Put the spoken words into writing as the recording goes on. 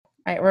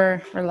All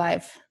right, we're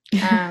live.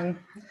 All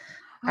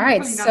right, Hopefully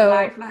not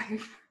so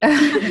live.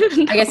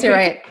 I guess you're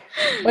right.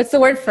 What's the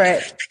word for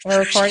it? We're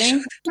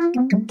recording?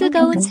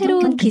 뜨거운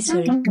새로운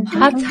기술.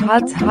 Hot new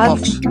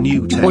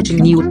tech. Hot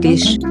new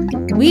dish.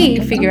 We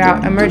figure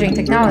out emerging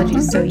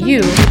technologies so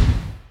you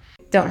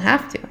don't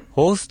have to.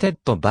 Hosted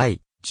by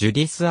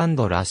Judith and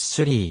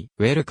Lashley.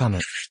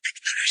 Welcome.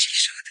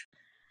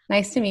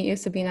 Nice to meet you,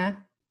 Sabine.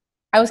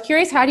 I was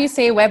curious, how do you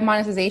say web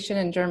monetization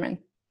in German?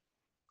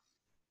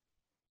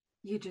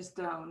 You just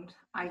don't,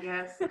 I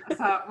guess.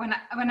 So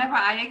whenever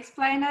I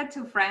explain it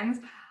to friends,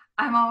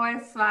 I'm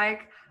always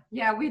like,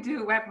 yeah, we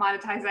do web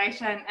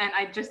monetization, and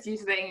I just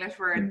use the English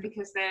word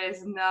because there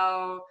is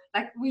no,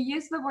 like, we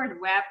use the word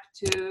web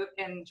too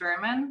in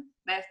German.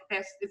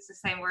 It's the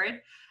same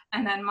word.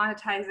 And then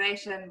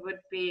monetization would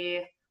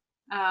be,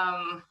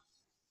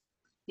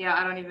 yeah,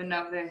 I don't even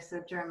know if there's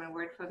a German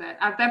word for that.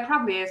 There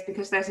probably is,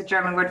 because there's a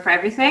German word for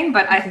everything,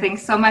 but I think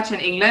so much in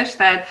English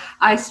that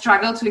I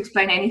struggle to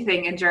explain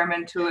anything in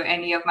German to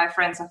any of my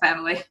friends or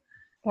family.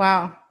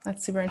 Wow,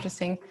 that's super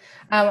interesting.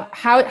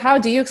 How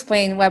do you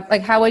explain web,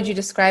 like how would you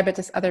describe it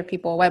to other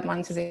people, web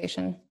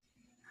monetization?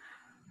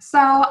 So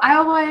I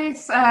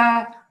always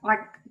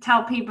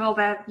tell people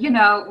that, you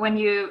know, when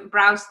you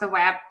browse the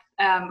web,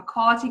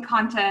 quality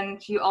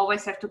content, you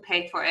always have to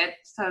pay for it.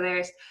 So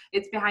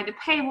it's behind a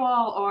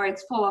paywall or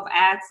it's full of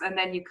ads, and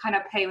then you kind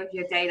of pay with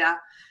your data.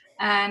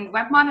 And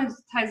web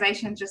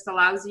monetization just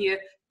allows you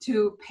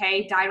to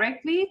pay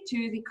directly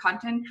to the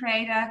content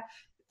creator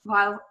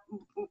while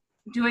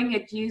doing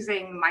it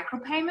using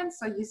micropayments.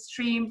 So you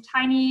stream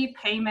tiny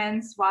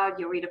payments while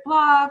you read a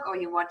blog or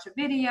you watch a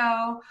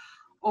video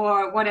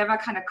or whatever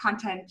kind of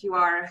content you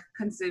are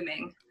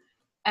consuming.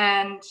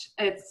 And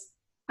it's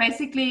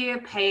basically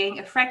paying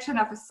a fraction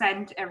of a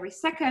cent every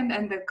second,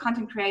 and the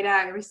content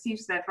creator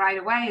receives that right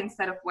away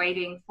instead of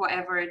waiting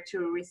forever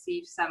to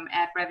receive some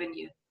ad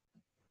revenue.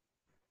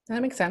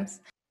 That makes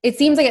sense. It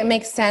seems like it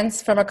makes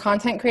sense from a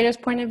content creator's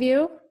point of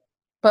view,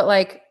 but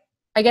like,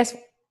 I guess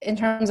in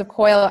terms of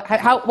COIL,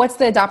 what's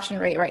the adoption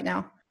rate right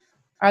now?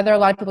 Are there a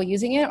lot of people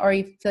using it, or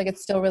you feel like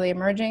it's still really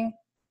emerging?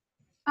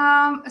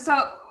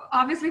 So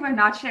obviously we're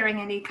not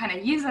sharing any kind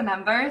of user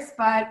numbers,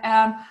 but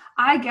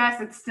I guess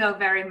it's still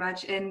very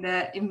much in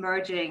the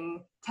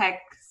emerging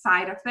tech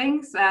side of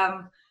things.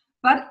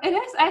 But it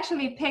is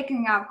actually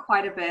picking up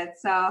quite a bit.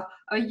 So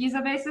our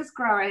user base is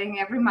growing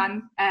every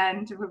month,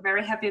 and we're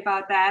very happy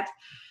about that.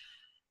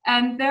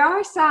 And there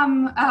are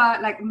some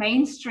like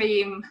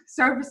mainstream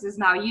services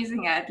now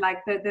using it.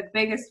 Like the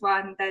biggest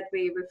one that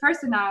we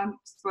first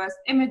announced was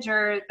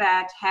Imager,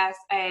 that has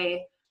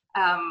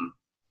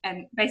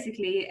and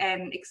basically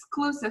an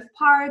exclusive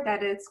part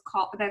that's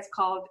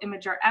called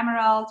Imager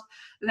Emerald,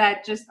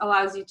 that just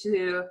allows you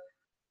to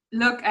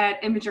look at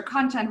Imager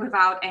content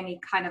without any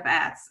kind of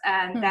ads.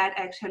 And that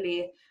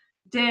actually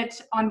did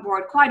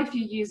onboard quite a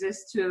few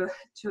users to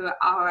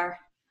our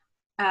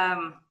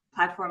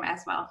platform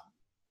as well.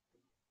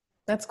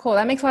 That's cool.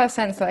 That makes a lot of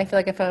sense. So I feel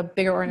like if a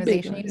bigger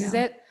organization uses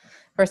it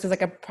versus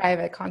like a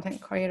private content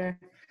creator.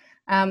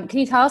 Can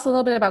you tell us a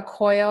little bit about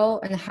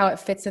COIL and how it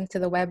fits into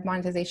the web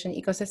monetization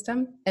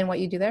ecosystem and what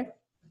you do there?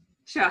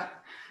 Sure.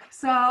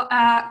 So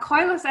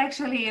COIL is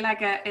actually like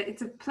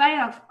it's a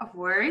play of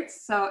words.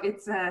 So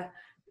it's the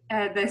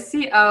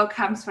CO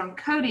comes from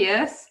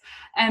Codius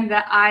and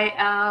the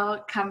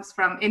IL comes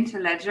from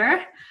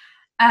Interledger.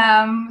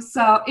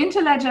 So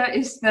Interledger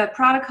is the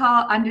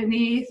protocol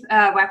underneath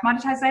web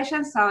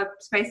monetization. So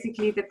it's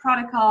basically the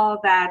protocol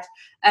that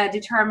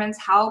determines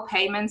how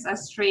payments are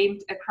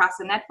streamed across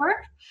a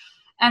network.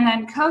 And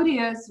then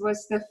Codius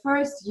was the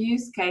first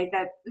use case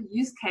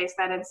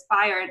that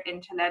inspired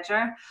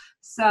Interledger.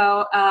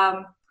 So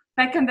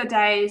back in the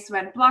days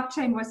when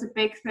blockchain was a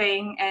big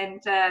thing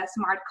and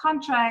smart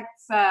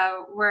contracts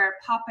were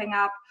popping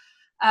up,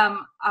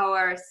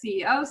 our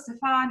CEO,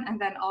 Stefan, and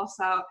then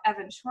also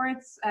Evan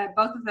Schwartz,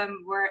 both of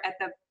them were at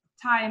the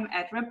time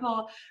at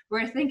Ripple,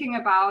 were thinking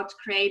about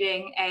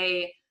creating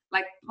a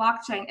like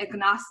blockchain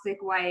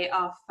agnostic way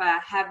of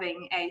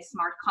having a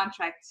smart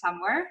contract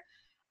somewhere.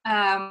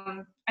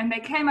 And they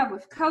came up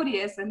with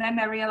Codius, and then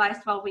they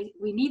realized, well, we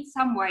need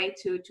some way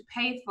to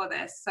pay for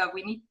this. So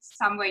we need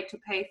some way to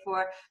pay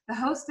for the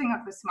hosting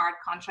of the smart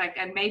contract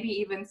and maybe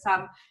even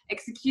some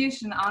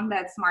execution on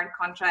that smart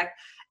contract.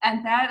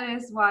 And that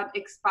is what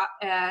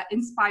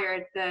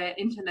inspired the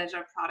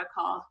Interledger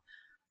protocol.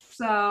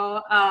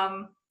 So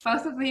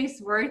both of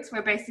these words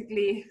were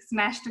basically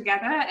smashed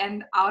together,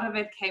 and out of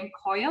it came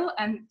COIL.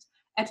 And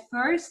at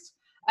first,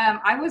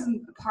 I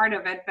wasn't a part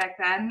of it back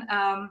then.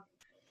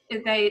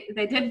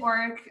 They did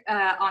work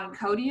on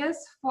Codius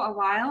for a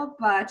while,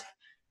 but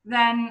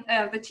then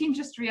the team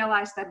just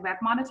realized that web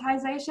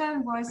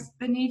monetization was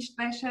the niche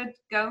they should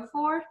go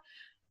for.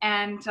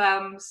 And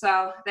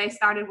so they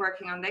started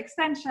working on the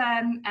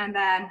extension, and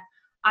then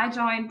I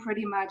joined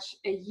pretty much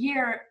a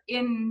year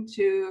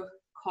into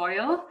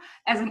COIL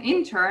as an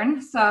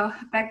intern. So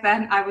back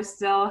then I was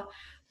still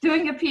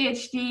doing a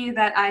PhD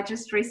that I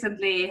just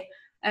recently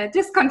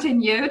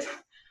discontinued.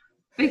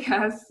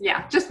 Because,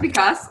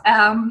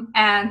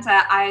 and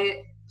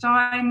I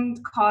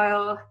joined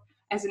COIL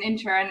as an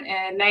intern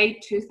in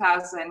late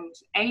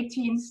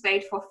 2018,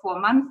 stayed for 4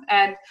 months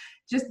and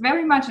just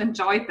very much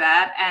enjoyed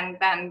that, and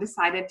then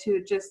decided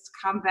to just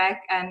come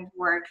back and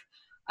work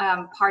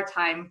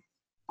part-time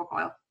for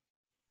COIL.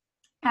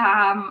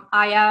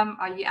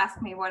 You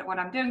asked me what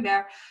I'm doing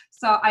there.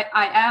 So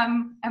I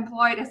am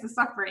employed as a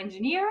software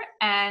engineer,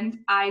 and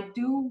I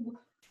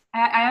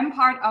am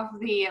part of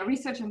the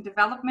research and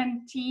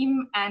development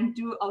team and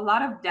do a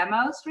lot of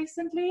demos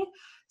recently.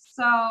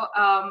 So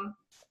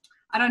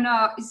I don't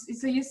know.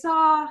 So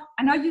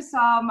I know you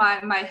saw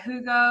my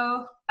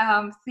Hugo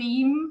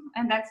theme,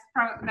 and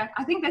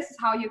I think this is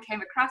how you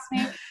came across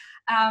me.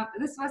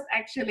 This was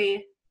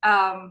actually,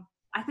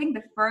 I think,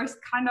 the first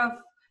kind of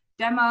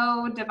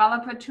demo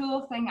developer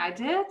tool thing I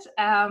did,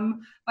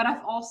 but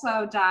I've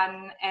also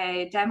done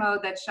a demo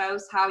that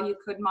shows how you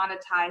could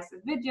monetize a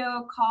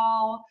video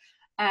call,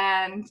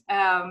 and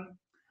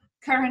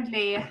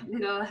currently,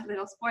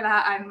 little spoiler,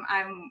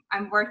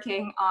 I'm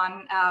working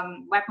on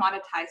web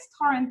monetized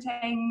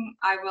torrenting.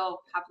 I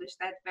will publish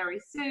that very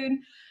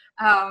soon.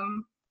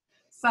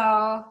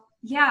 So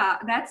yeah,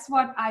 that's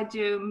what I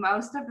do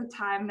most of the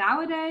time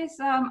nowadays.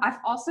 I've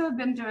also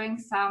been doing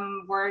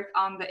some work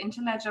on the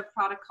Interledger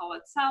protocol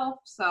itself.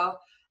 So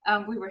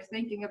we were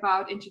thinking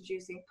about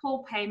introducing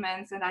pull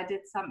payments, and I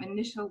did some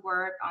initial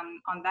work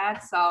on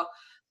that. So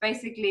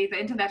basically, the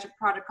Interledger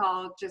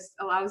protocol just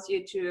allows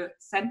you to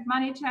send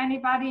money to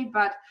anybody,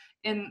 but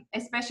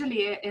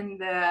especially in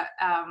the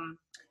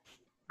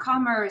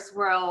commerce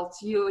world,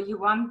 you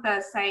want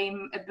the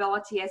same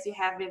ability as you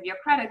have with your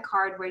credit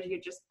card, where you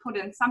just put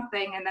in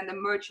something and then the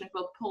merchant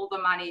will pull the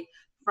money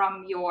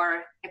from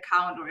your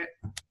account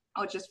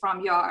or just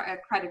from your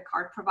credit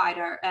card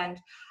provider.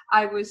 And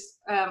I was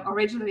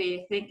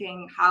originally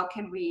thinking, how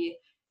can we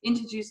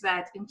introduce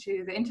that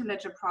into the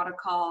Interledger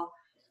protocol,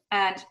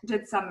 and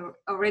did some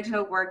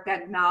original work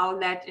that now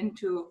led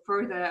into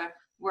further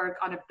work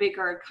on a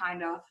bigger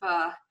kind of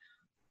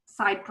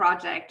side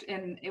project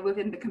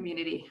within the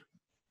community,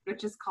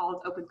 which is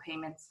called Open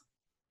Payments.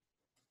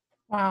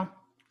 Wow.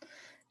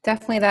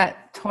 Definitely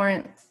that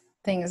torrent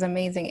thing is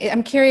amazing.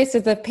 I'm curious,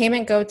 does the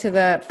payment go to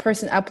the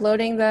person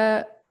uploading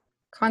the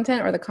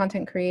content or the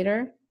content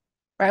creator?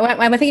 Right.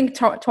 When I'm thinking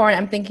torrent,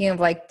 I'm thinking of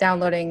like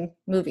downloading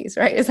movies,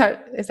 right? Is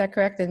that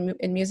correct in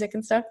music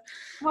and stuff?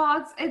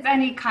 Well, it's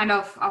any kind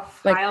of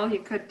file. You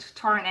could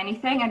torrent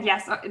anything. And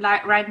yes,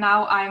 like right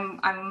now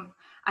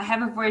I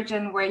have a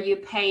version where you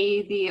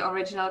pay the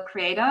original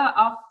creator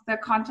of the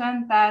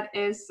content that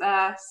is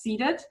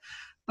seeded,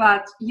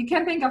 but you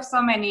can think of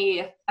so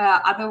many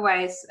other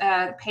ways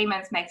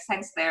payments make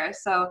sense there.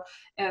 So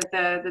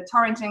the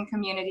torrenting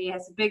community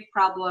has a big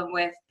problem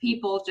with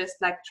people just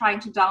like trying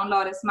to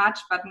download as much,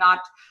 but not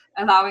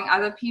allowing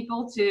other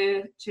people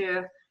to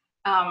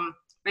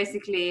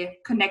basically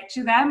connect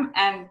to them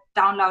and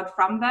download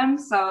from them.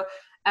 So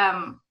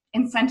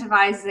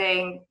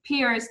incentivizing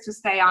peers to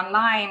stay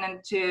online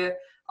and to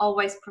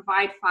always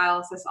provide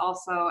files is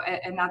also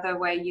another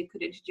way you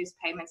could introduce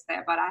payments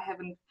there, but I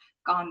haven't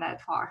gone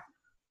that far.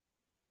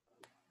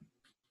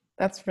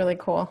 That's really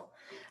cool.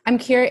 I'm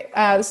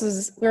curious,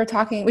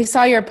 we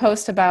saw your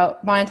post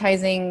about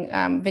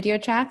monetizing video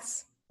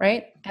chats,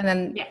 right? And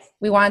then yes,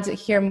 we wanted to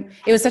hear,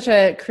 it was such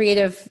a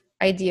creative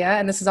idea,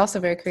 and this is also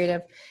very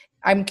creative.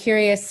 I'm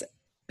curious,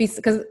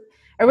 because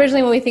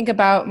originally when we think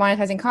about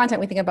monetizing content,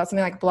 we think about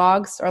something like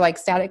blogs or like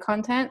static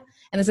content,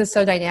 and this is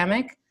so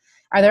dynamic.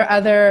 Are there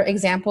other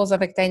examples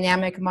of like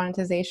dynamic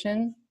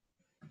monetization?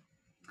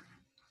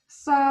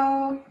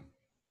 So,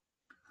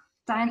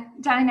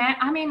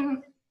 I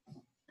mean,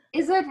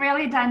 is it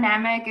really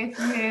dynamic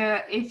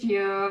if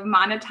you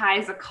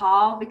monetize a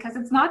call? Because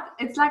it's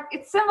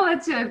similar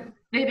to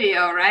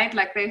video, right?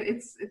 Like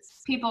it's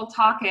people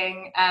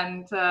talking,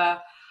 and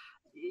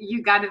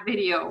you got a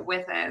video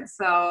with it.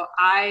 So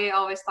I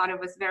always thought it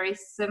was very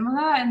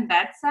similar in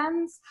that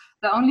sense.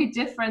 The only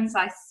difference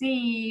I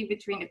see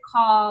between a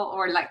call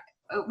or like,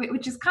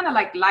 which is kind of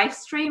like live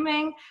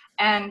streaming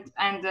and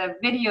a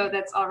video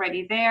that's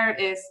already there,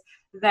 is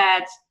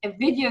that a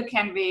video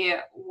can be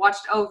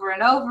watched over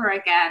and over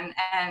again,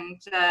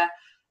 and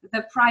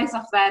the price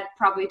of that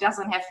probably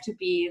doesn't have to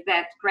be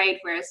that great,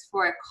 whereas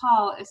for a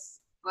call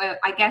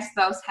I guess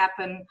those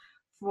happen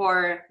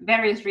for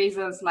various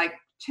reasons, like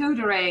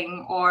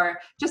tutoring or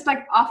just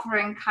like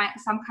offering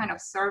some kind of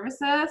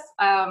services,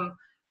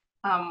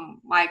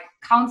 like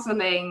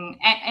counseling,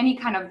 any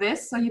kind of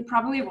this. So you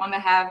probably want to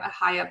have a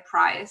higher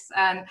price.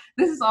 And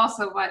this is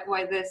also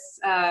why this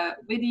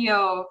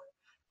video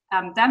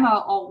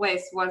demo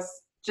always was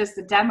just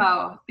a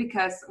demo,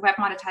 because web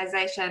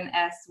monetization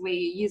as we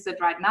use it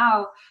right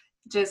now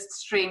just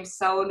streams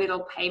so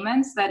little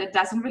payments that it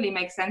doesn't really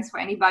make sense for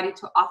anybody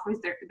to offer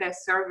their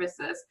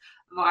services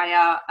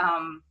via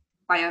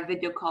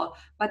video call.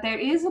 But there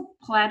is a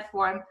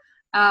platform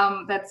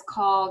that's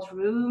called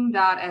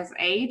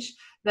room.sh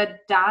that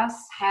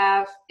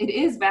it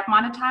is web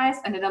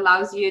monetized, and it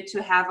allows you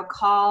to have a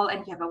call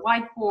and you have a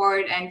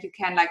whiteboard and you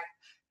can like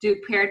do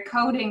paired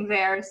coding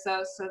there.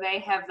 So they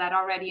have that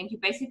already, and you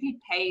basically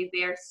pay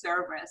their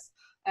service.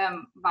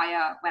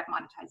 via web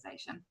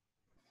monetization.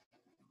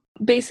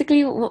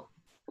 Basically,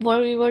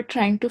 what we were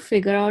trying to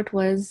figure out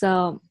was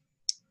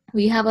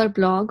we have our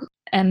blog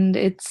and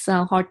it's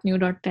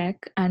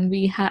hotnew.tech, and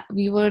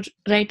we were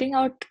writing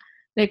out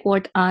like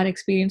what our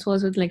experience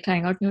was with like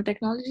trying out new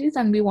technologies,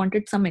 and we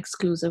wanted some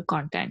exclusive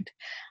content.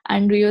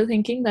 And we were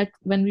thinking that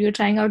when we were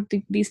trying out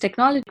these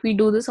technologies, we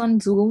do this on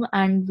Zoom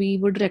and we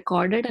would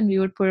record it and we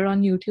would put it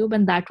on YouTube,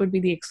 and that would be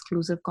the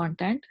exclusive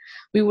content.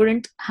 We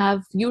wouldn't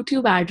have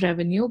YouTube ad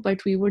revenue,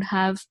 but we would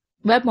have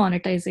web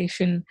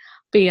monetization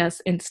pay us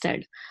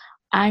instead.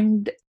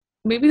 And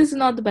maybe this is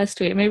not the best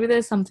way. Maybe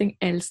there's something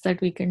else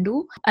that we can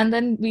do. And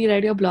then we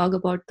read your blog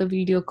about the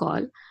video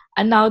call.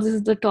 And now this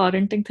is the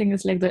torrenting thing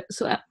is like that.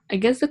 So I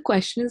guess the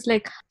question is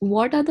like,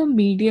 what other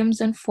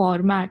mediums and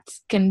formats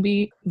can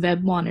be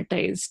web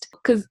monetized?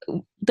 Because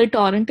the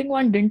torrenting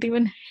one didn't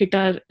even hit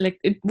our, like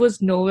it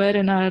was nowhere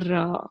in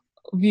our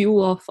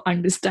view of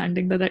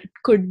understanding that it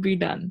could be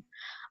done.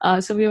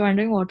 So we were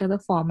wondering what other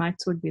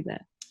formats would be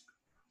there.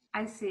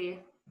 I see.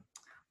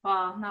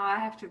 Well, now I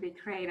have to be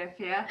creative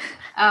here.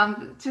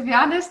 To be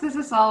honest, this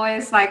is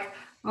always like,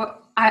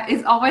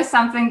 it's always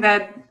something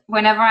that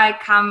whenever I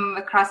come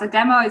across a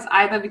demo, it's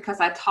either because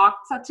I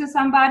talked to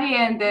somebody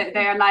and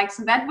they're like,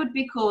 so that would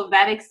be cool if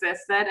that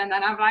existed. And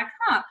then I'm like,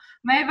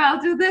 maybe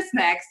I'll do this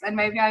next and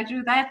maybe I'll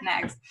do that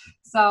next.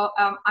 So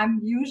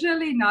I'm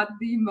usually not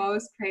the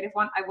most creative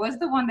one. I was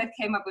the one that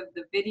came up with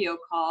the video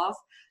calls,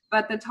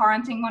 but the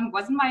torrenting one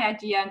wasn't my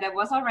idea. And there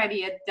was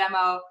already a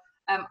demo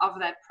of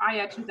that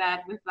prior to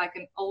that with like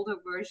an older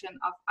version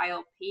of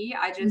ILP.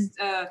 I just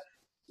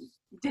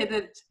did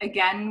it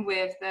again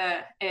with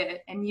a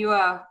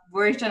newer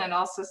version and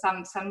also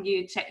some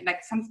new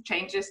some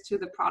changes to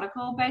the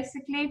protocol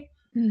basically.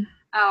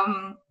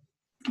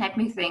 Let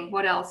me think,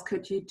 what else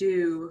could you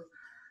do?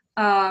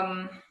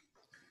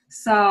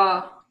 So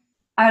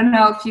I don't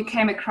know if you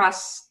came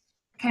across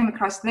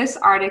this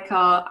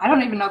article. I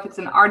don't even know if it's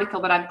an article,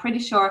 but I'm pretty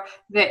sure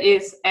there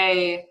is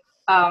a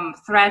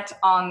thread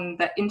on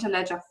the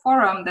Interledger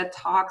forum that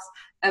talks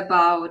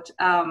about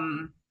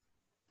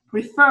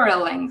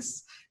referral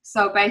links.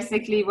 So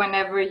basically,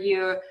 whenever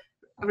you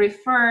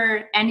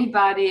refer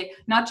anybody,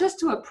 not just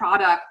to a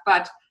product,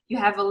 but you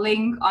have a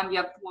link on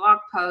your blog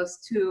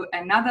post to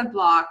another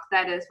blog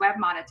that is web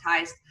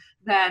monetized,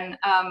 then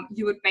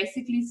you would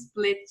basically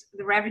split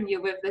the revenue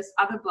with this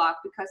other blog,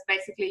 because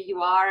basically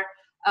you are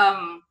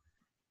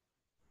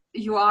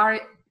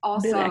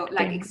also Directing,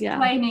 like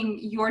explaining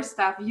your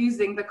stuff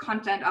using the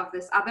content of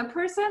this other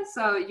person.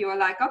 So you're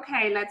like,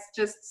 okay, let's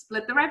just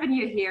split the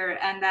revenue here,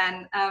 and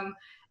then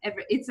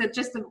it's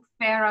just a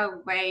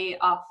fairer way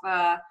of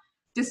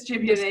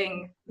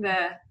distributing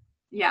the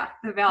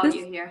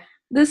value here.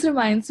 This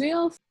reminds me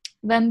of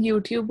when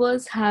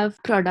YouTubers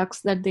have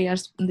products that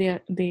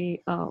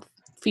they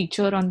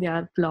feature on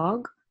their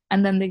blog,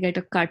 and then they get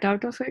a cut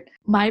out of it.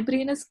 My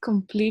brain is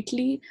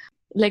completely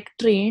like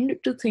trained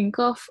to think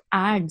of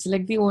ads.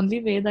 Like the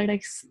only way that I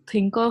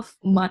think of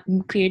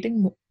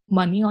creating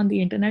money on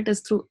the internet is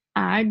through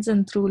ads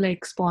and through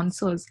like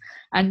sponsors.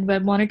 And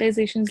web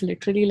monetization is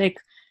literally like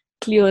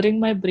clearing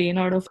my brain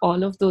out of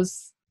all of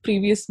those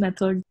previous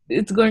methods.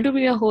 It's going to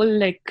be a whole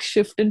like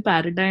shift in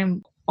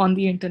paradigm on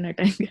the internet,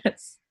 I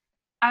guess.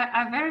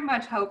 I very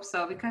much hope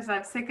so, because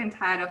I'm sick and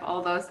tired of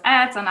all those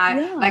ads, and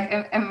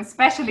I'm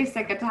especially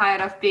sick and tired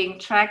of being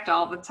tracked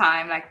all the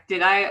time. Like,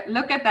 did I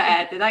look at the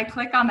ad? Did I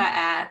click on the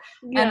ad?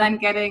 And then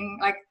getting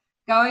like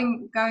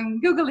going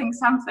Googling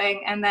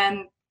something, and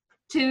then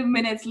 2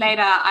 minutes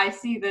later I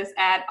see this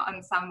ad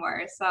on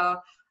somewhere. So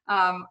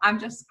I'm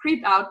just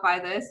creeped out by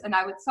this, and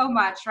I would so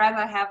much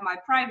rather have my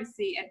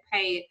privacy and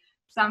pay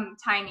some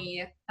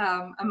tiny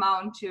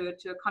amount to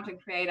a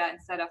content creator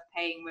instead of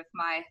paying with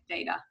my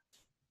data.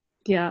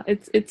 Yeah,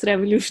 it's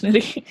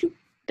revolutionary.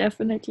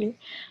 Definitely.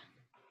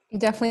 You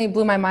definitely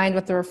blew my mind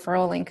with the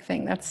referral link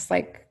thing. That's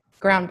like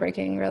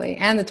groundbreaking, really.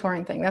 And the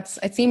torrent thing.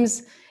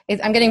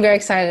 I'm getting very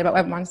excited about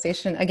web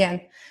monetization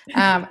again.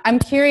 I'm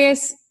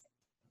curious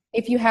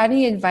if you had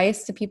any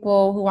advice to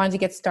people who wanted to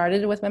get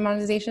started with web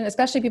monetization,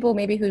 especially people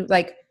maybe who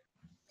like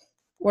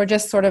were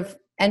just sort of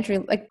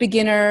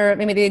beginner,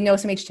 maybe they know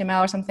some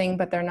HTML or something,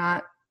 but they're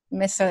not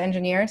necessarily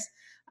engineers.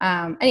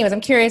 Anyways,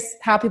 I'm curious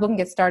how people can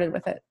get started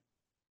with it.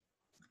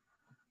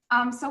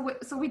 So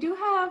we do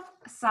have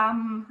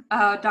some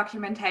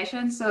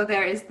documentation. So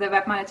there is the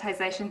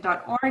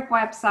webmonetization.org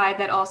website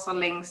that also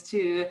links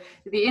to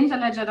the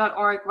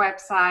interledger.org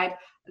website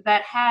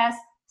that has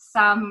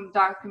some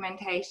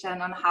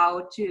documentation on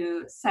how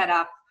to set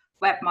up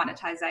web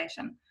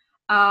monetization.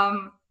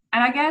 And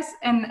I guess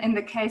in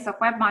the case of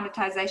web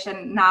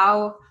monetization,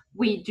 now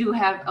we do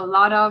have a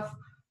lot of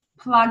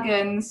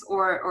plugins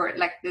or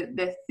like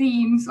the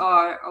themes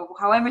or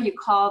however you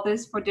call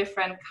this for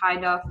different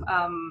kind of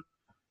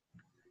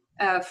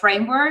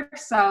framework.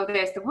 So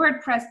there's the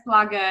WordPress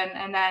plugin,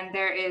 and then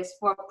there is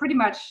for pretty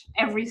much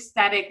every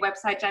static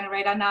website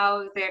generator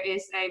now, there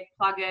is a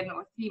plugin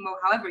or theme or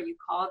however you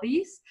call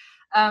these.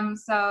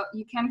 So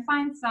you can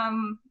find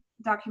some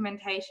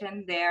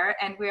documentation there,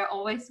 and we're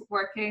always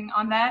working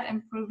on that,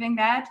 improving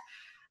that.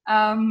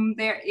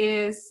 There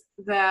is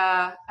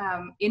the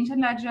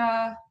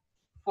Interledger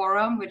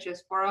forum, which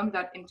is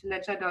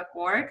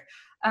forum.interledger.org,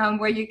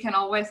 where you can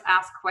always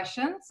ask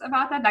questions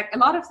about that. Like a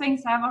lot of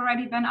things have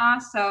already been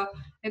asked, so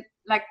it,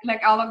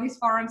 like all of these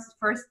forums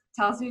first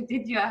tells you,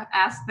 did you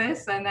ask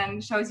this, and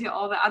then shows you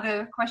all the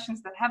other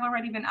questions that have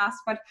already been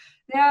asked. But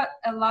there are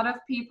a lot of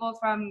people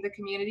from the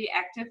community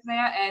active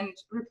there and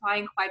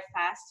replying quite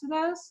fast to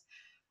those.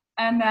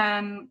 And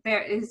then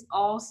there is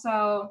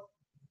also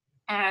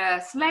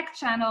a Slack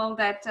channel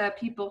that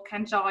people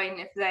can join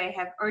if they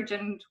have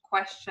urgent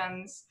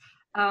questions.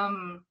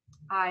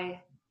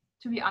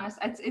 To be honest,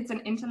 it's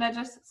an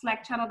Interledger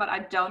Slack channel, but I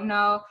don't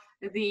know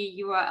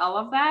the URL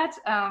of that.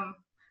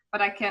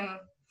 But I can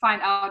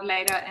find out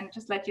later and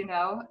just let you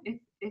know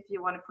if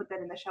you want to put that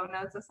in the show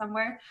notes or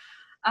somewhere.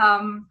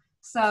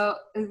 So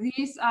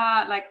these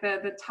are like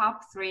the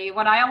top three.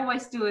 What I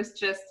always do is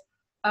just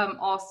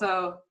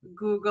also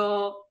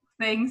Google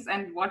things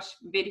and watch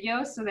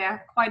videos. So there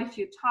are quite a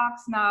few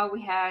talks now.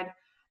 We had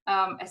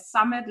a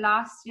summit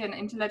last year, an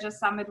Interledger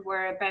summit,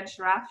 where Ben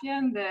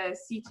Sharafian, the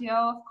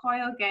CTO of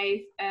COIL,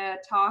 gave a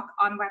talk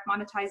on web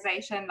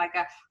monetization, like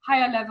a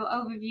higher level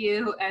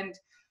overview, and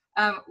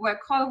where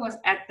COIL was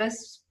at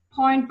this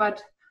point.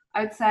 But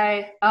I'd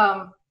say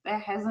there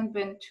hasn't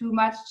been too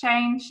much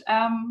change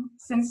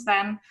since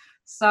then.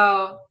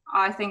 So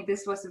I think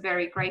this was a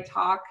very great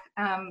talk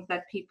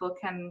that people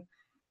can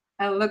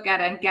look at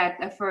and get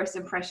a first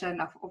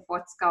impression of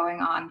what's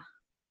going on.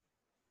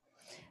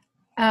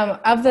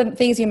 Of the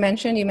things you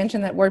mentioned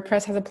that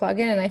WordPress has a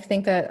plugin, and I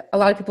think that a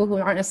lot of people who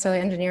aren't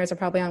necessarily engineers are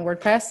probably on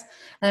WordPress.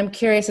 And I'm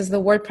curious, is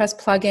the WordPress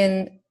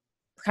plugin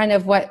kind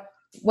of what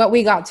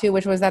we got to,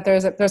 which was that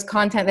there's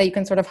content that you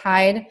can sort of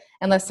hide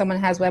unless someone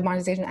has web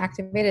monetization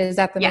activated? Is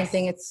that the main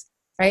thing? It's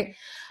right.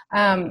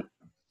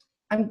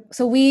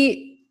 So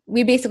we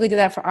basically did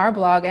that for our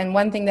blog, and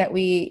one thing that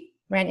we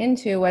ran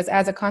into was,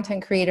 as a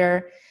content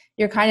creator,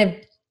 you're kind of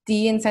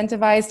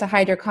de-incentivized to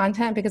hide your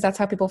content, because that's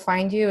how people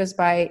find you, is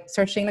by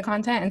searching the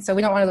content. And so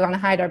we don't want to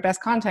hide our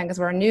best content because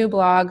we're a new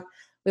blog.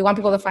 We want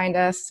people to find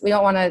us. We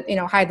don't want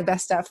to, hide the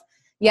best stuff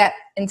yet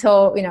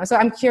until, so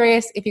I'm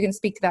curious if you can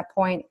speak to that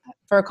point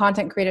for a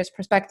content creator's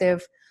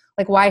perspective,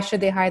 like why should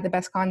they hide the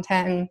best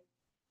content, and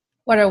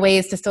what are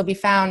ways to still be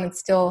found and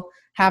still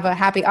have a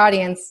happy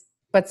audience,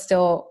 but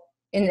still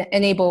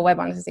enable web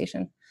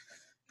monetization?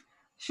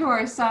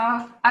 Sure. So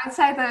I'd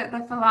say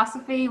the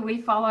philosophy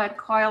we follow at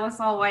COIL is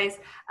always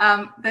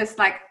this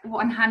like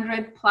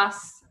 100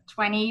 plus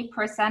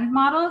 20%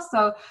 model.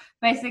 So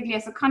basically,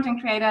 as a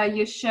content creator,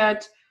 you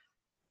should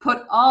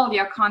put all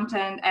your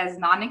content as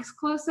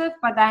non-exclusive,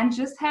 but then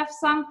just have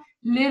some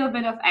little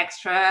bit of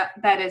extra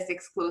that is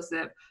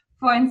exclusive.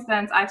 For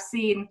instance, I've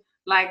seen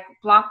like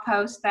blog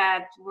posts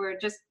that were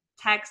just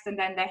text and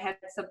then they had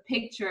some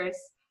pictures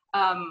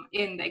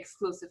in the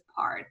exclusive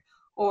part,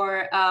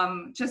 or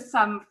just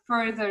some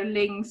further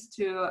links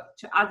to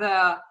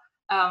other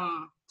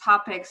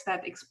topics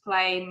that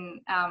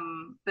explain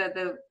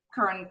the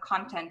current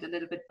content a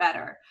little bit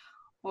better.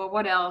 Or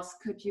what else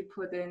could you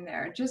put in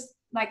there? Just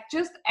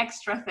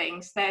extra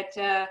things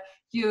that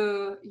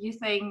you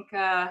think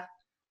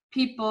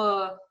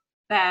people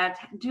that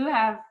do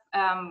have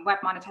web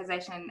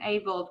monetization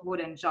enabled would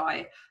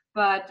enjoy.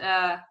 But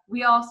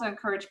we also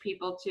encourage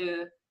people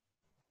to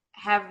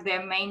have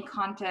their main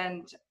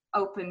content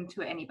open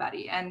to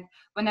anybody. And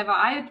whenever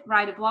I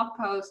write a blog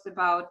post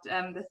about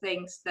the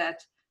things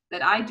that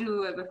I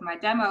do with my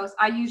demos,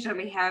 I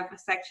usually have a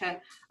section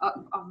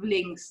of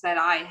links that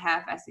I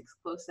have as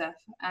exclusive,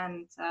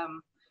 and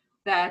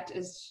that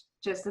is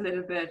just a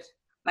little bit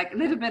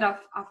of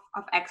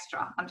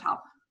extra on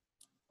top.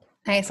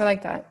 Nice, I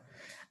like that.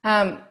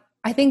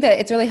 I think that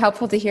it's really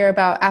helpful to hear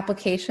about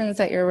applications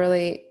that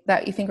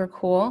you think are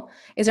cool.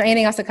 Is there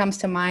anything else that comes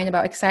to mind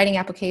about exciting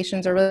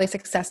applications or really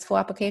successful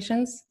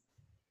applications?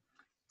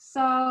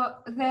 So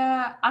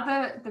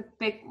the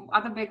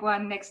big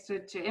one next to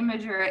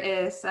Imager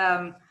is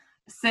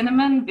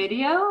Cinnamon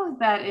Video.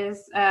 That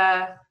is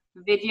a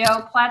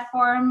video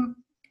platform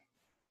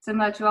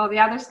similar to all the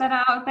others that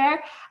are out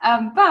there,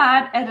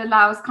 but it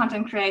allows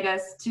content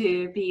creators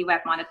to be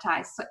web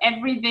monetized. So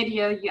every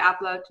video you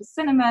upload to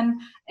Cinnamon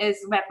is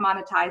web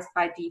monetized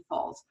by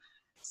default.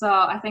 So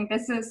I think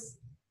this is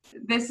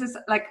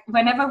like,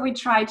 whenever we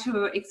try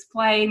to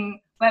explain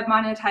web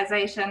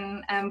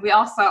monetization, we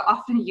also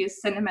often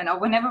use Cinnamon, or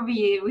whenever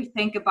we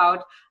think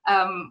about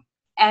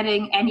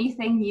adding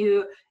anything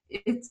new,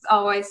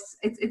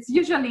 it's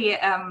usually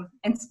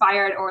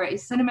inspired, or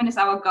Cinnamon is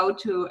our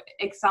go-to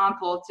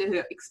example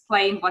to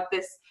explain what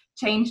this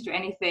change to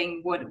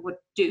anything would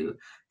do.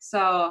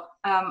 So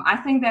I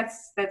think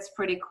that's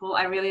pretty cool.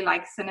 I really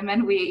like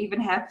Cinnamon. We even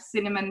have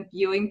Cinnamon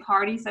viewing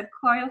parties at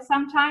COIL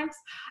sometimes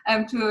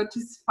to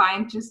just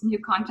find just new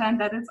content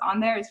that is on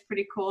there. It's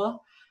pretty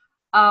cool.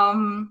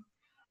 And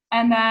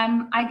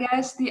then I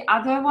guess the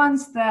other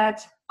ones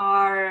that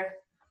are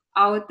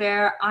out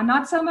there are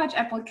not so much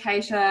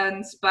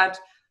applications, but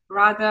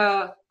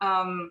rather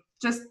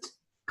just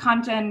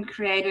content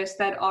creators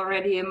that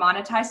already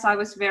monetize. So I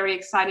was very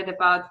excited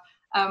about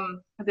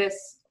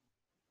this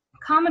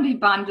comedy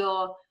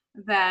bundle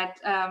that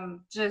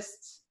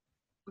just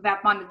web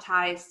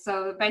monetized.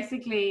 So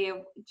basically,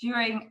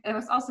 it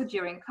was also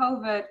during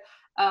COVID.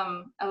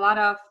 A lot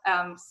of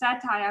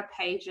satire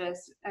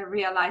pages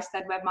realized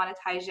that web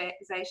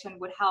monetization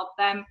would help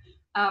them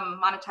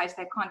monetize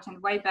their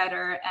content way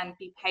better and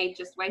be paid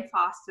just way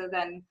faster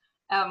than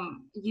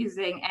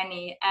using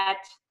any ad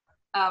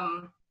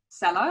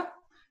seller.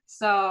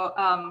 So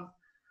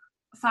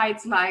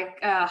sites like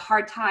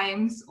Hard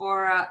Times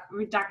or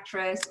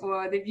Reductress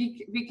or the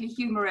Weekly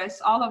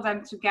Humorist, all of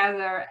them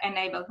together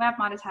enabled web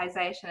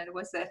monetization. It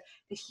was a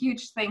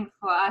huge thing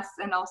for us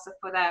and also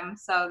for them.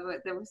 So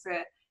there was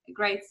a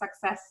great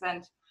success.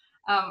 And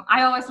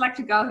I always like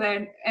to go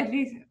there, at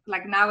least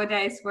like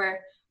nowadays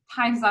where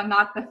times are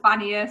not the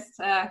funniest,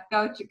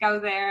 go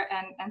there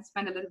and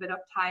spend a little bit of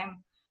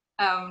time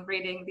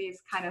reading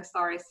these kind of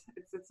stories.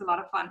 It's a lot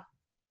of fun.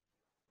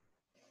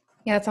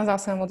 Yeah, that sounds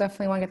awesome. We'll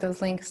definitely want to get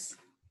those links.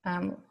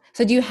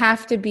 So do you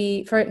have to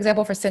be, for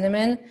example, for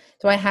Cinnamon,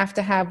 do I have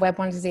to have web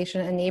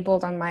monetization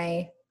enabled on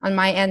my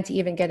end to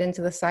even get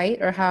into the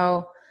site, or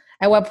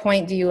at what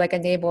point do you like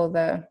enable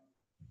the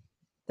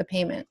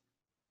payment?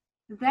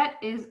 That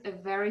is a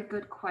very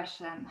good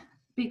question,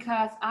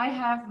 because I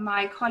have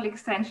my COIL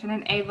extension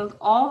enabled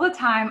all the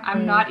time.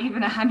 I'm not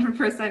even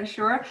 100%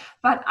 sure,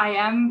 but I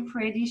am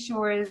pretty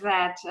sure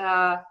that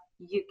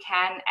you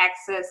can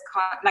access,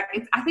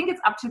 I think it's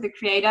up to the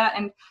creator,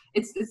 and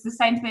it's the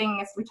same thing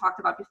as we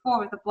talked about before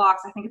with the blogs.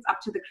 I think it's up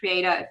to the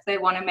creator if they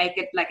want to make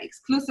it like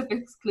exclusive,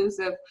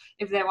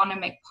 if they want to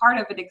make part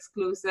of it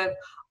exclusive,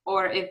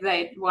 or if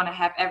they want to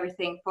have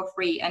everything for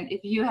free. And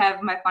if you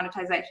have my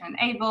monetization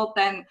enabled,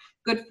 then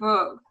good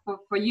for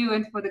you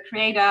and for the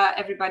creator.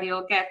 Everybody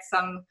will get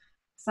some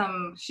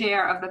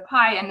share of the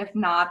pie, and if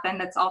not, then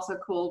that's also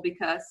cool,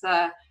 because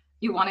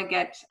you want to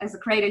get, as a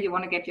creator, you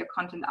want to get your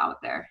content out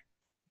there.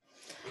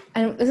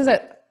 And this is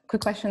a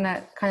quick question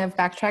that kind of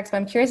backtracks, but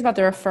I'm curious about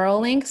the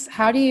referral links.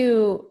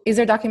 Is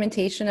there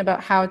documentation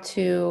about how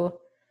to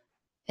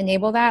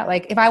enable that?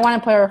 Like if I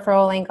want to put a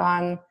referral link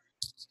on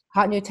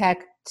Hot New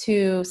Tech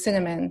to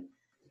Cinnamon,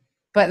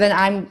 but then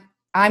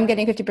I'm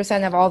getting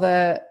 50% of all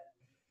the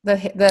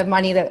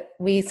money that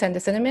we send to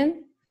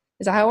Cinnamon.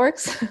 Is that how it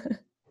works?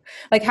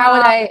 Like how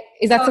would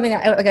is that something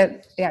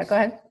that, yeah, go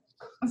ahead.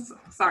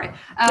 Sorry.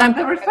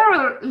 The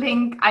referral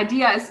link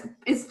idea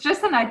is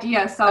just an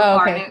idea so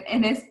far, okay.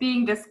 and it's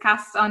being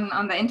discussed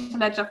on the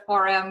Interledger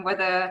forum,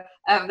 whether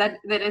that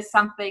is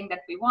something that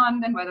we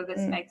want and whether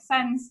this makes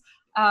sense.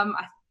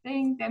 I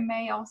think there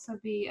may also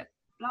be a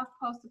blog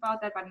post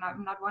about that, but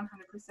I'm not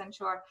 100%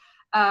 sure.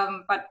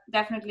 But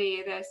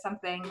definitely there's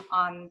something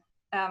on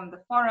the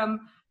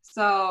forum.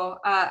 So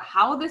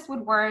how this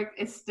would work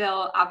is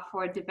still up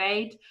for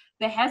debate.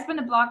 There has been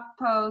a blog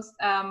post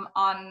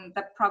on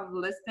the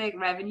probabilistic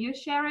revenue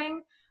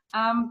sharing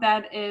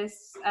that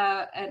is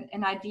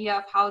an idea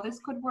of how this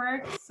could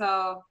work.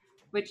 So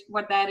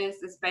what that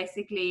is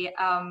basically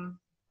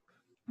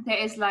there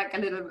is like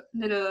a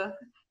little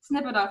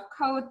snippet of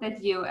code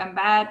that you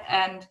embed,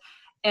 and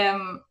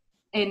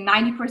in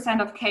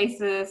 90% of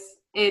cases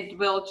it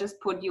will just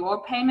put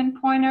your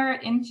payment pointer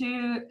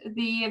into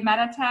the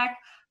meta tag.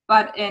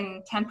 But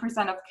in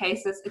 10% of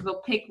cases, it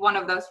will pick one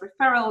of those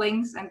referral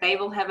links and they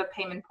will have a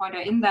payment pointer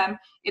in them.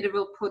 It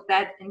will put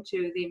that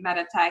into the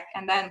meta tag.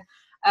 And then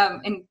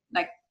in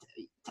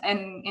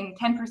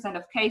 10%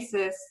 of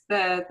cases,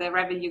 the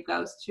revenue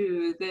goes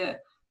to the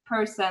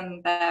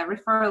person the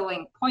referral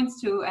link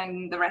points to,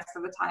 and the rest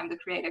of the time the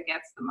creator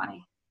gets the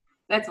money.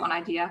 That's one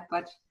idea,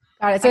 but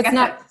got it. So it's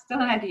not still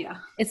an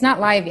idea. It's not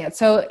live yet.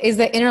 So is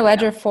the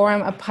Interledger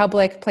forum a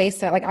public place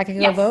that like I can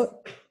go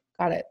vote?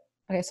 Got it.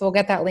 Okay, so we'll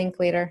get that link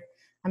later.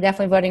 I'm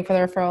definitely voting for the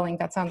referral link.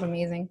 That sounds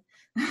amazing.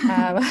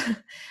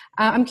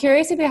 I'm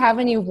curious if you have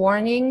any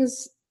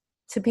warnings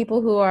to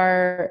people who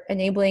are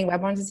enabling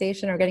web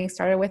monetization or getting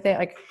started with it,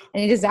 like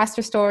any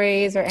disaster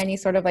stories or any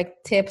sort of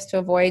like tips to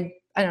avoid,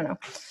 I don't know,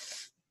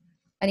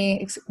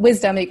 any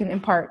wisdom that you can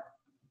impart.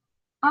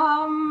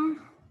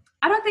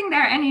 I don't think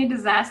there are any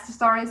disaster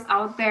stories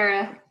out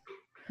there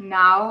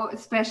now,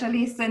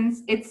 especially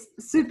since it's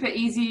super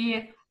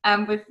easy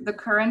with the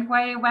current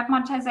way web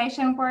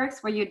monetization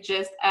works, where you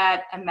just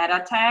add a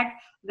meta tag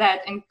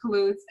that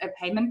includes a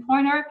payment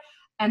pointer,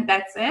 and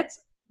that's it.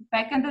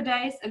 Back in the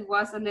days, it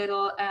was a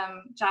little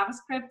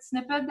JavaScript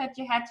snippet that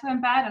you had to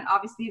embed, and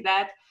obviously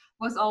that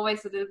was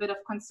always a little bit of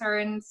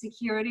concern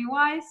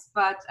security-wise,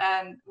 but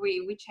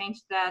we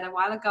changed that a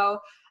while ago,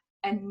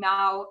 and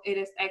now it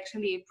is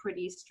actually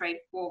pretty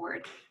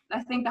straightforward.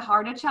 I think the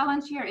harder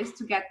challenge here is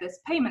to get this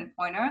payment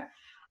pointer.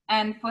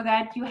 And for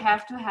that, you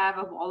have to have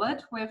a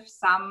wallet with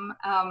some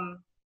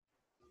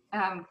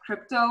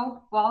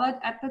crypto wallet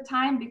at the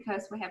time,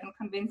 because we haven't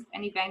convinced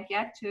any bank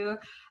yet to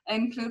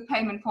include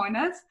payment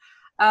pointers.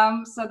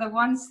 So the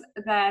ones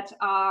that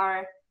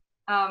are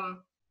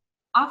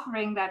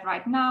offering that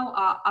right now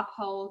are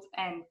Uphold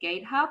and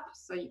GateHub.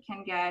 So you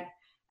can get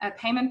a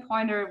payment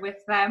pointer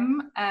with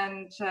them,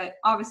 and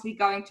obviously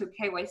going to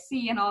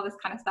KYC and all this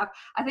kind of stuff.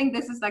 I think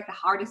this is like the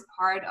hardest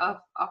part of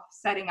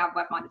setting up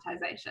web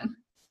monetization.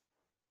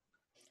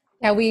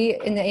 Yeah, we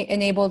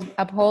enabled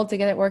Uphold to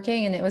get it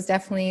working, and it was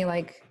definitely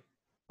like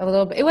a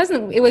little bit, it was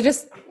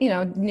just,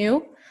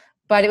 new,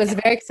 but it was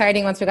very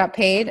exciting once we got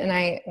paid, and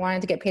I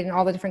wanted to get paid in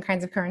all the different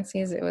kinds of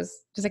currencies. It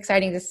was just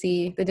exciting to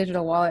see the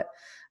digital wallet.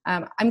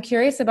 I'm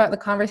curious about the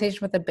conversation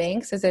with the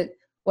banks.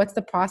 What's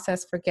the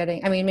process for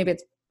getting, I mean, maybe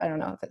it's, I don't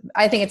know.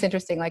 I think it's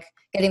interesting, like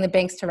getting the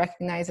banks to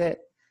recognize it.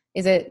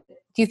 Do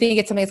you think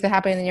it's something that's going to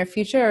happen in the near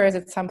future, or is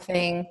it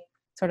something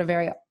sort of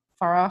very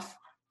far off?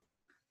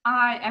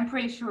 I am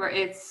pretty sure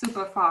it's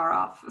super far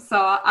off. So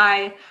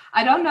I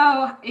don't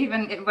know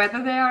even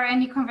whether there are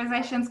any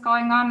conversations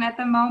going on at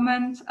the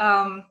moment.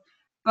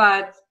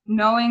 But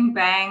knowing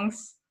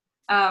banks,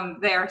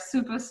 they are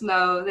super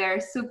slow.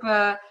 They're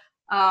super,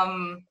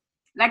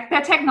 like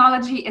their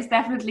technology is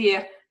definitely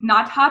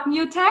not hot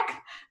new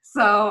tech.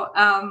 So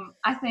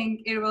I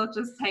think it will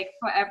just take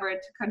forever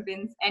to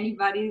convince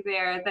anybody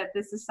there that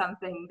this is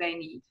something they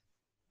need.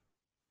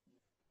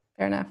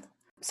 Fair enough.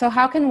 So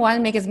how can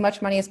one make as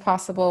much money as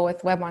possible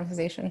with web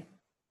monetization?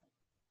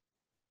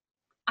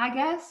 I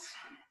guess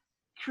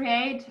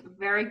create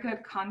very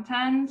good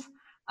content.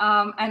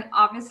 And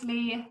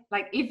obviously,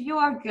 like if you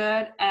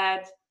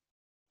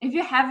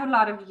have a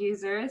lot of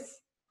users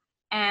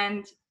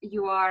and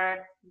you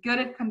are good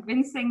at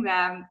convincing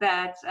them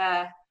that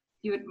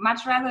you would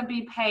much rather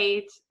be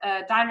paid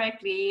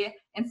directly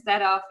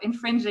instead of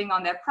infringing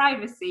on their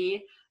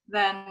privacy,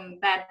 then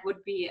that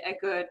would be a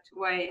good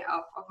way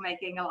of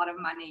making a lot of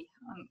money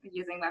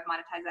using web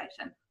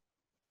monetization.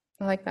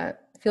 I like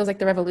that. It feels like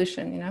the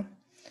revolution,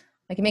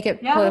 Like you make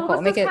it political.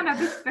 Well, this is kind of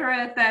the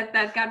spirit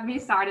that got me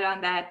started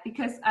on that,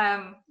 because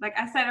like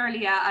I said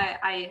earlier,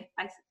 I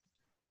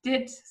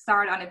did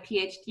start on a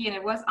PhD, and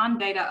it was on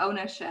data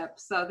ownership.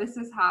 So this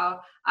is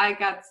how I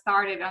got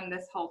started on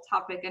this whole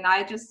topic, and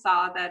I just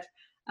saw that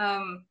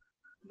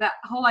the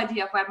whole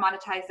idea of web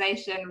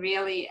monetization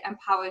really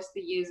empowers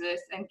the users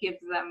and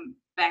gives them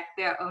back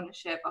their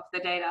ownership of the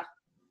data.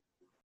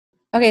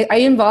 Okay, are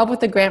you involved with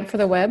the grant for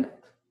the web?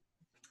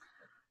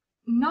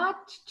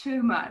 Not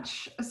too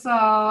much. So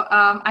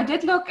I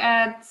did look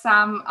at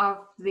some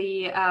of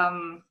the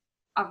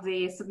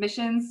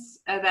submissions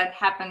that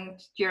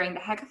happened during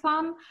the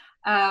hackathon,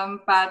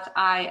 but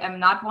I am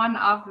not one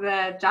of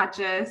the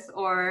judges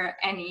or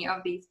any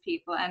of these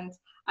people. And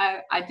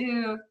I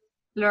do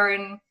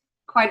learn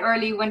quite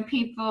early when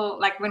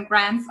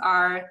grants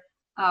are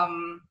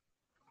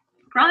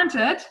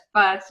granted,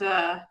 but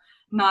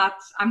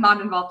I'm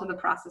not involved in the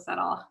process at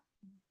all.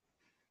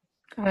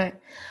 Got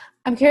it.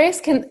 I'm curious,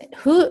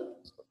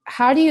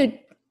 how do you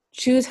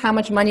choose how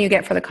much money you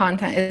get for the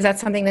content? Is that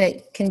something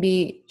that can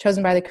be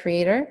chosen by the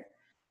creator?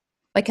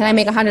 Like, can I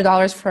make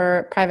 $100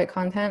 for private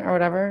content or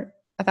whatever?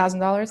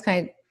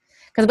 $1,000?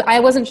 Because I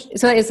wasn't,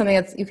 so that is something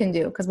that you can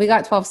do, because we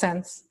got 12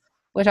 cents,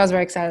 which I was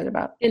very excited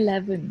about.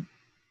 11.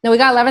 No, we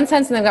got 11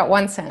 cents and then we got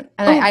 1 cent.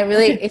 And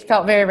it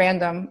felt very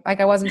random. Like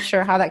I wasn't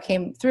sure how that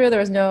came through.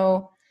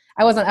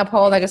 I wasn't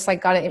Uphold. I just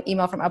got an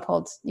email from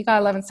Uphold. You got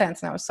 11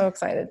 cents. And I was so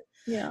excited.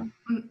 Yeah.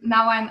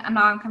 Now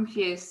I'm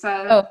confused.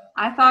 So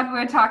I thought we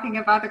were talking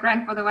about the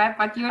grant for the web,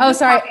 but you're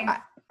sorry.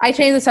 I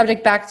changed the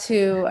subject back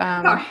to,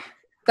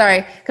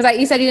 sorry. Because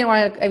you said you didn't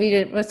want to,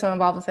 you was so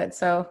involved with it.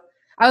 So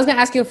I was going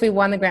to ask you if we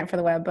won the grant for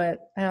the web,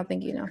 but I don't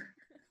think you know.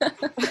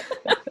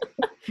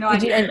 No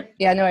idea.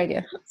 No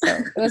idea. So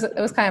it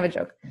was kind of a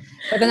joke.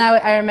 But then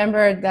I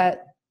remembered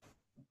that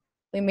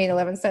we made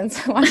 11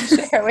 cents. I wanted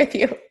to share with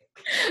you.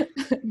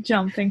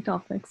 Jumping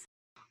topics.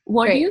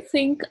 What do you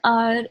think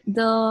are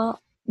the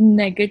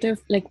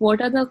negative,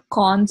 what are the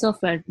cons of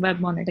web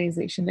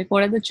monetization?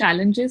 What are the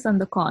challenges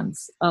and the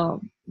cons?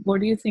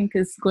 What do you think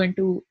is going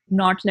to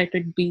not let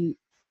it be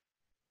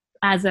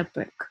as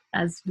epic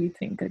as we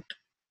think it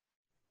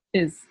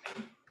is?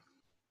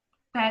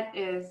 That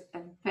is a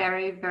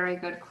very, very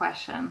good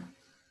question.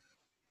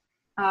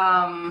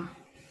 I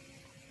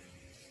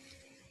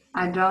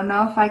don't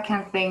know if I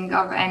can think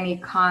of any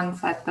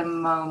cons at the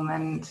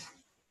moment.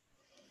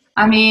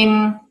 I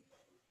mean,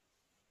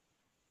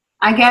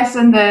 I guess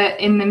in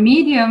the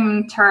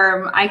medium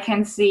term, I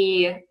can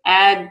see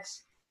ad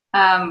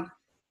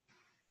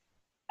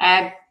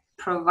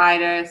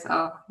providers,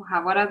 or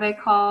what are they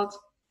called?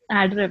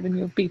 Ad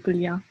revenue people,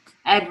 yeah.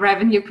 Ad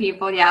revenue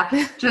people, yeah.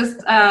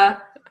 Just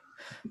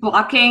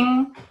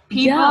blocking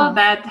people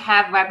that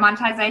have web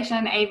monetization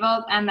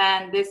enabled, and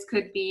then this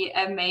could be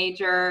a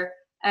major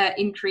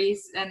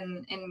increase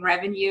in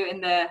revenue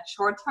in the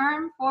short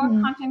term for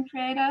content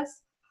creators.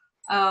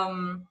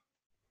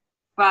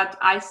 But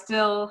I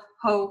still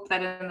hope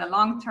that in the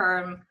long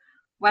term,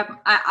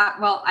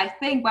 I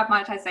think web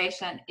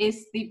monetization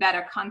is the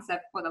better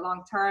concept for the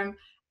long term,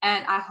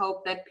 and I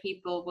hope that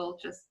people will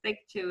just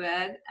stick to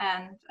it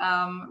and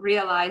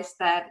realize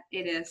that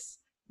it is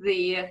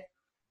the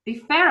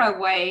fairer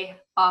way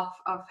of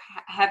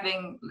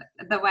having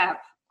the web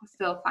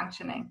still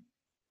functioning.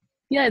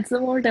 Yeah, it's a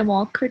more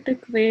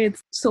democratic way.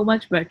 It's so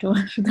much better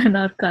than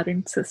our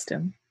current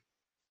system.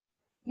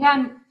 Yeah,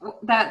 and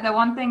the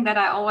one thing that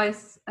I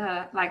always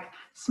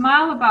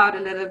smile about a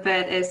little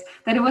bit is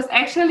that it was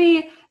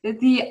actually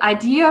the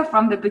idea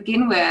from the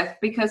begin with,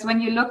 because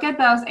when you look at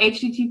those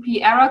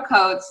HTTP error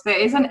codes, there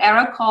is an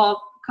error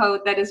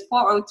code that is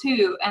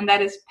 402, and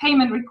that is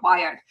payment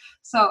required.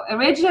 So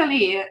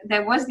originally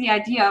there was the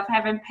idea of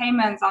having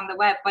payments on the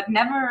web, but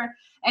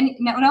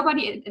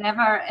nobody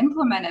never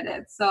implemented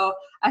it. So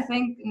I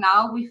think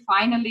now we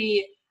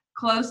finally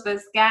close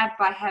this gap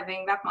by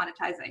having web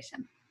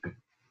monetization.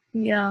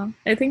 Yeah,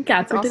 I think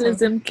That's awesome.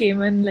 capitalism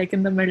came in like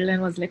in the middle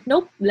and was like,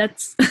 nope,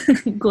 let's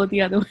go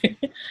the other way.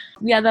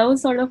 Yeah, that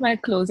was sort of my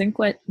closing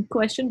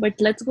question, but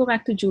let's go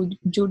back to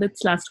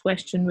Judith's last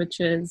question,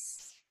 which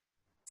is,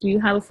 do you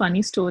have a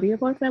funny story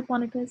about web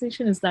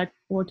monetization? Is that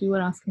what you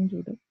were asking,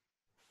 Judith?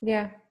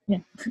 Yeah. Yeah.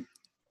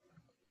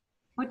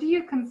 What do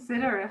you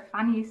consider a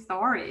funny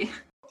story?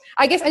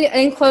 I guess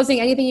in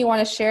closing, anything you want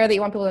to share that you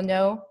want people to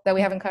know that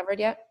we haven't covered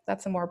yet?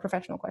 That's a more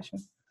professional question.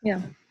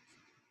 Yeah.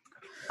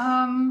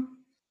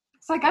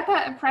 So I got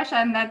the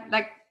impression that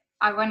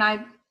when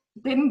I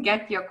didn't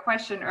get your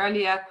question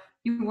earlier,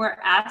 you were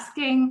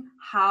asking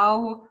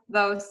how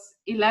those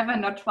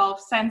 11 or 12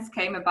 cents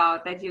came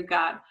about that you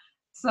got.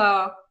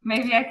 So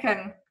maybe I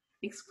can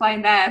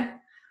explain that.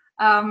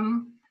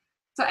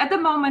 So at the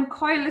moment,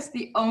 COIL is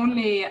the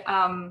only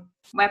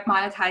web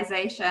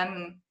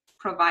monetization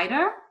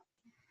provider.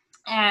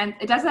 And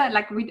it doesn't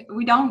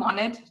we don't want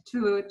it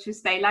to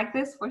stay like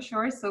this for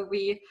sure. So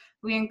we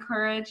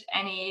encourage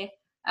any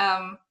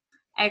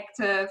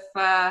active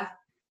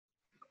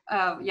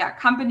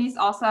companies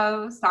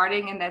also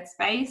starting in that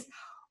space,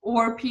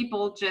 or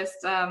people just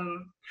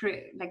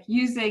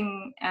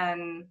using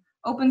an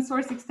open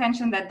source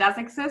extension that does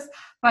exist,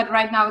 but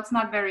right now it's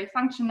not very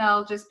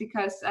functional just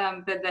because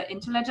the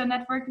IntelliJ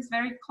network is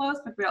very close,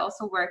 but we're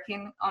also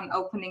working on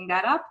opening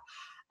that up.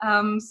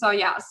 So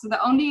the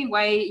only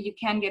way you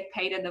can get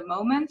paid at the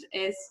moment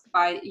is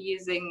by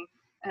using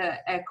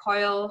a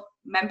COIL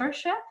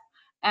membership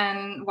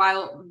and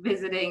while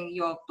visiting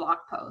your blog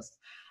post.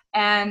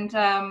 And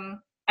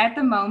at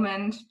the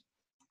moment,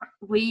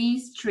 we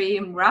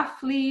stream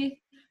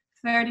roughly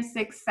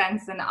 36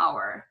 cents an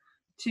hour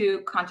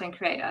to content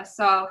creators.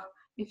 So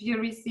if you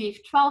receive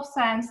 12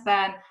 cents,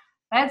 then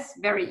that's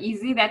very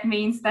easy. That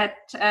means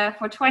that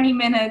for 20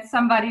 minutes,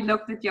 somebody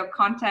looked at your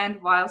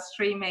content while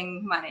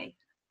streaming money.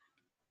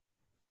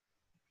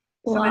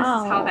 So This is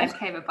how that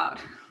came about.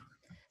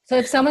 So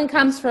if someone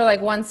comes for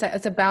like 1 second,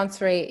 it's a bounce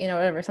rate,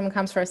 whatever. Someone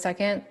comes for a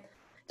second,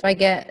 do I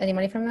get any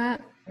money from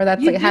that? Or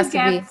that's it has to be?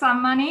 You get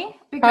some money.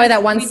 Probably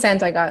that 1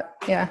 cent I got,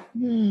 yeah.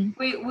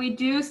 We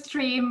do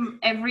stream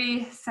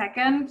every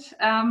second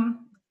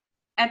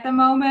at the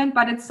moment,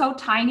 but it's so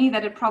tiny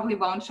that it probably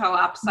won't show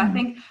up. So I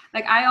think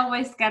I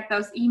always get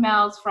those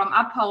emails from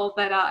Uphold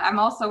that I'm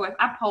also with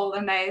Uphold,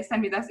 and they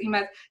send me those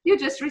emails. You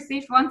just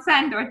received 1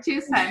 cent or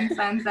 2 cents,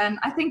 and then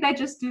I think they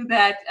just do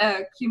that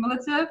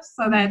cumulative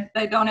so that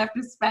they don't have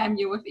to spam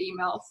you with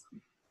emails.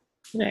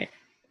 Right.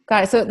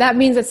 Got it. So that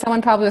means that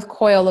someone probably with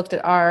COIL looked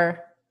at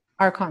our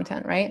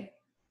content, right?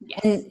 Yes.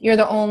 And you're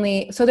the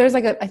only. So there's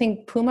I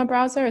think Puma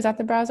browser. Is that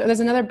the browser? Or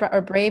there's another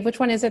or Brave. Which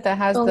one is it that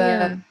has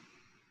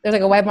There's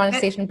a web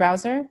monetization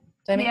browser?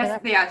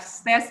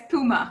 Yes, there's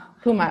Puma.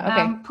 Puma,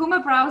 okay.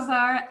 Puma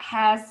browser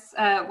has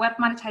web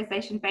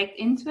monetization baked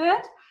into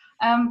it.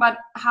 But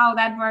how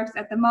that works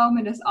at the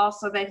moment is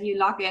also that you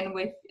log in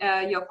with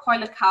your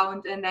COIL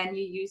account, and then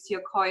you use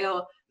your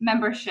COIL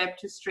membership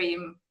to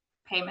stream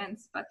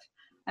payments. But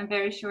I'm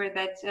very sure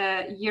that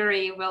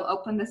Yuri will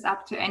open this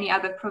up to any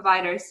other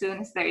provider as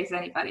soon as there is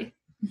anybody.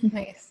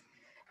 Nice.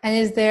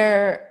 And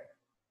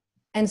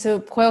so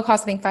COIL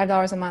costs, I think,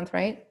 $5 a month,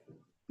 right?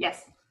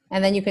 Yes.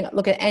 And then you can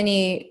look at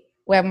any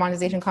web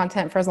monetization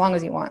content for as long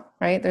as you want,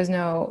 right? There's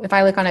if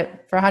I look on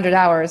it for 100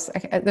 hours,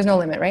 there's no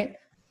limit, right?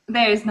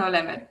 There is no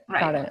limit,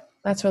 right? Got it.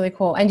 That's really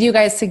cool. And do you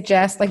guys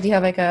suggest, do you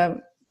have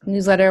a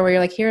newsletter where you're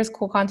like, here's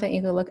cool content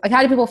you can look,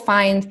 how do people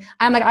find,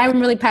 I'm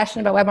really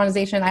passionate about web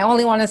monetization. I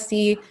only want to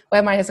see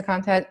web monetized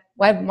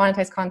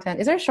content.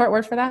 Is there a short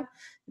word for that?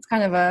 It's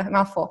kind of a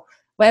mouthful.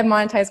 Web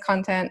monetized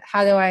content.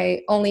 How do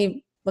I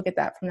only look at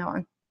that from now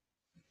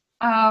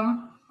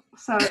on?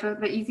 So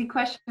the easy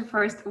question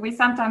first, we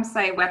sometimes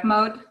say web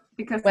mode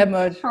because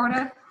it's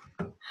shorter.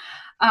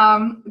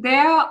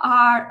 There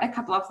are a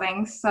couple of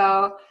things.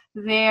 So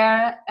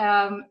there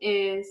are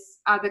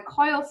the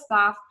COIL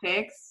staff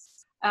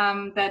picks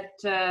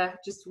that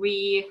just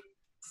we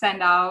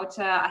send out.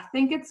 I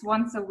think it's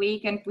once a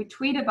week, and we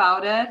tweet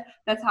about it.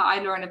 That's how I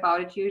learn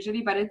about it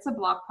usually, but it's a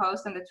blog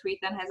post, and the tweet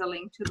then has a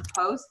link to the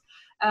post.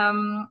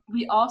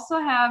 We also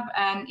have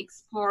an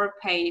explore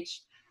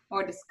page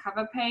or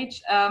discover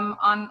page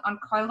on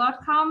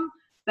COIL.com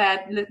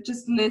that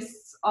just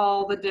lists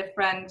all the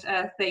different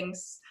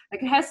things.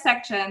 It has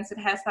sections. It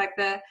has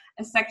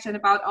a section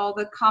about all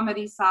the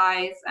comedy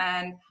sites,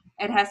 and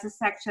it has a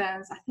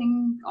sections, I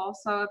think,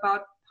 also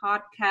about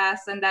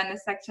podcasts, and then a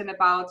section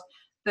about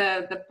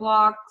the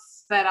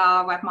blogs that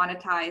are web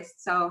monetized.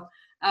 So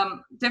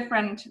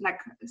different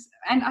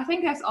and I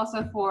think there's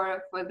also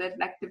for the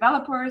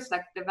developers,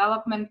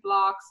 development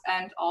blogs,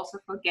 and also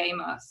for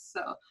gamers.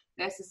 So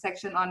there's a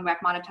section on web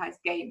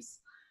monetized games.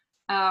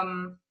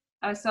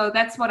 So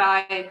that's what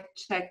I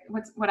check.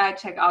 What I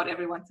check out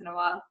every once in a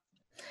while.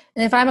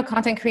 And if I'm a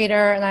content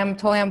creator and I'm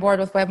totally on board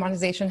with web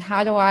monetization,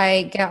 how do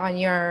I get on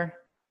your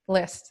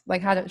list?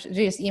 Like, should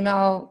you just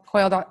email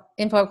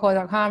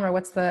info@coil.com, or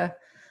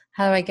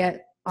how do I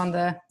get on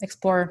the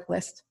Explore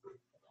list?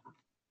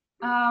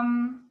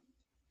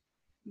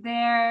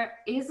 There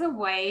is a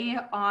way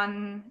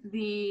on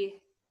the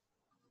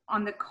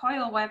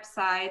COIL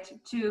website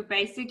to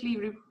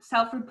basically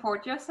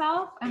self-report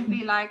yourself and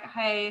be like,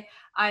 hey,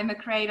 I'm a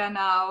creator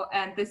now,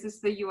 and this is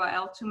the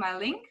URL to my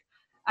link.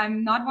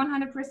 I'm not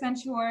 100%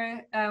 sure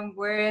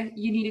where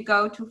you need to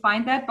go to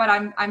find that, but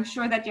I'm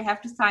sure that you have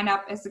to sign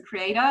up as a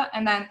creator,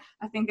 and then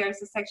I think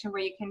there's a section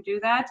where you can do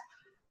that.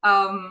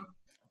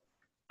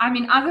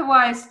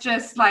 Otherwise,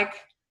 just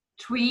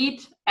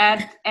tweet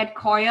at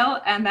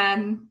COIL, and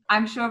then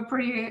I'm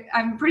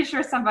pretty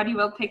sure somebody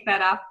will pick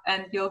that up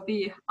and you'll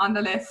be on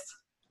the list.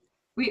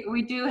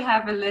 We do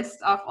have a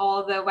list of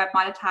all the web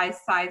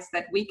monetized sites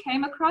that we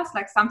came across,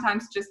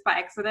 sometimes just by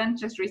accident.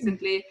 Just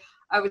recently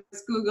I was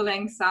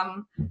Googling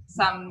some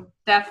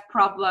dev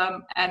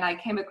problem, and I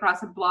came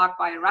across a blog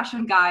by a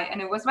Russian guy,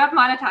 and it was web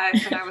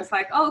monetized, and I was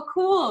like, oh,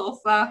 cool.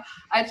 So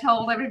I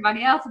told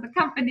everybody else in the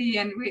company,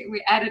 and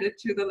we added it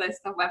to the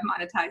list of web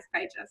monetized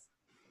pages.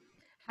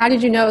 How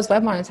did you know it was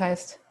web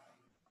monetized?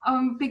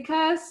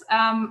 Because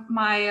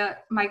my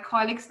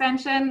COIL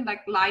extension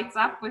lights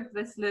up with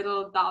this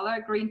little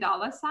green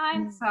dollar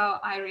sign. So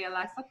I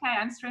realized, okay,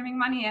 I'm streaming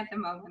money at the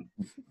moment.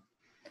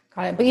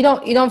 Got it. But you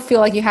don't feel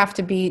like you have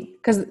to be,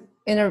 because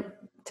in a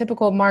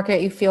typical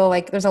market, you feel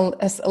like there's a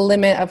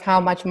limit of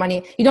how much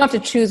money. You don't have to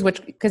choose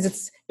which,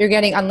 because you're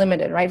getting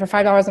unlimited, right? For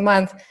 $5 a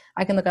month,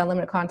 I can look at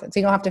unlimited content. So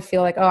you don't have to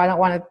feel like, oh, I don't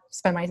want to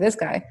spend money to this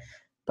guy,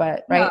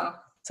 but right. No,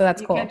 so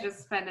that's cool. You can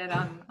just spend it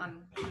on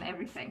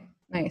everything.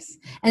 Nice.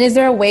 And is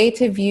there a way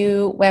to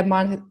view web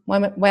mode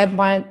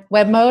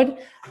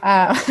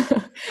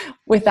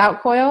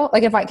without COIL?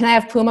 Can I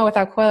have Puma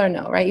without COIL or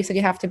no? Right? You said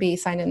you have to be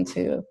signed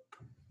into.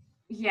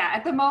 Yeah,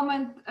 at the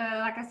moment,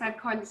 like I said,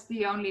 COIL is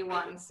the only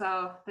one,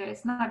 so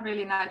there's not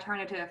really an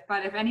alternative.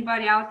 But if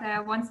anybody out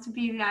there wants to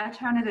be the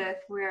alternative,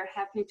 we're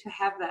happy to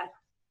have that.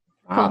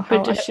 Wow,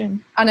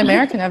 Competition.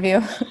 Un-American of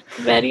you.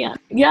 Very,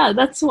 yeah,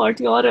 that's what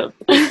Europe.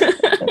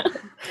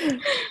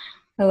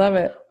 I love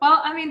it.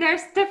 Well,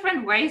 there's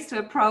different ways to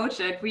approach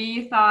it.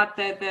 We thought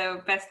that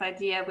the best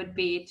idea would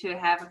be to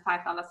have a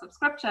 $5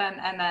 subscription,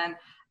 and then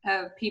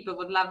people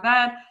would love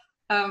that.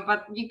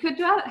 But you could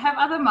have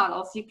other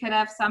models. You could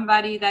have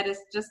somebody that is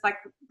just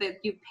that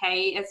you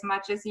pay as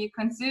much as you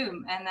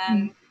consume. And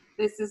then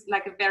this is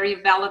a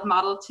very valid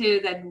model too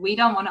that we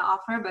don't want to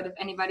offer, but if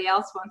anybody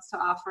else wants to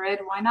offer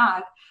it, why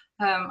not?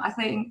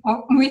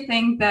 We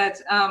think that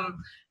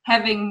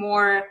having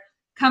more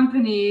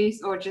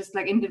companies or just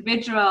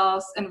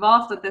individuals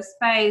involved with this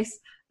space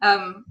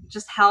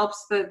just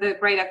helps the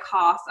greater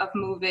cause of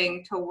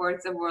moving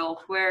towards a world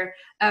where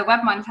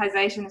web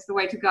monetization is the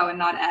way to go and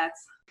not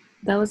ads.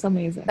 That was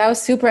amazing. That was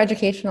super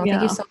educational. Yeah.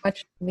 Thank you so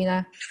much,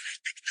 Sabine.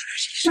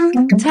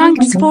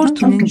 Thanks for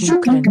tuning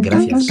in.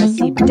 Gracias.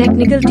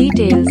 Technical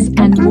details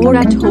and more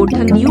at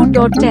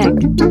hotelnew.tech.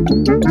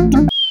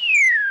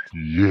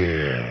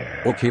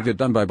 Okay, we're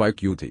done. Bye-bye,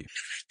 cutie.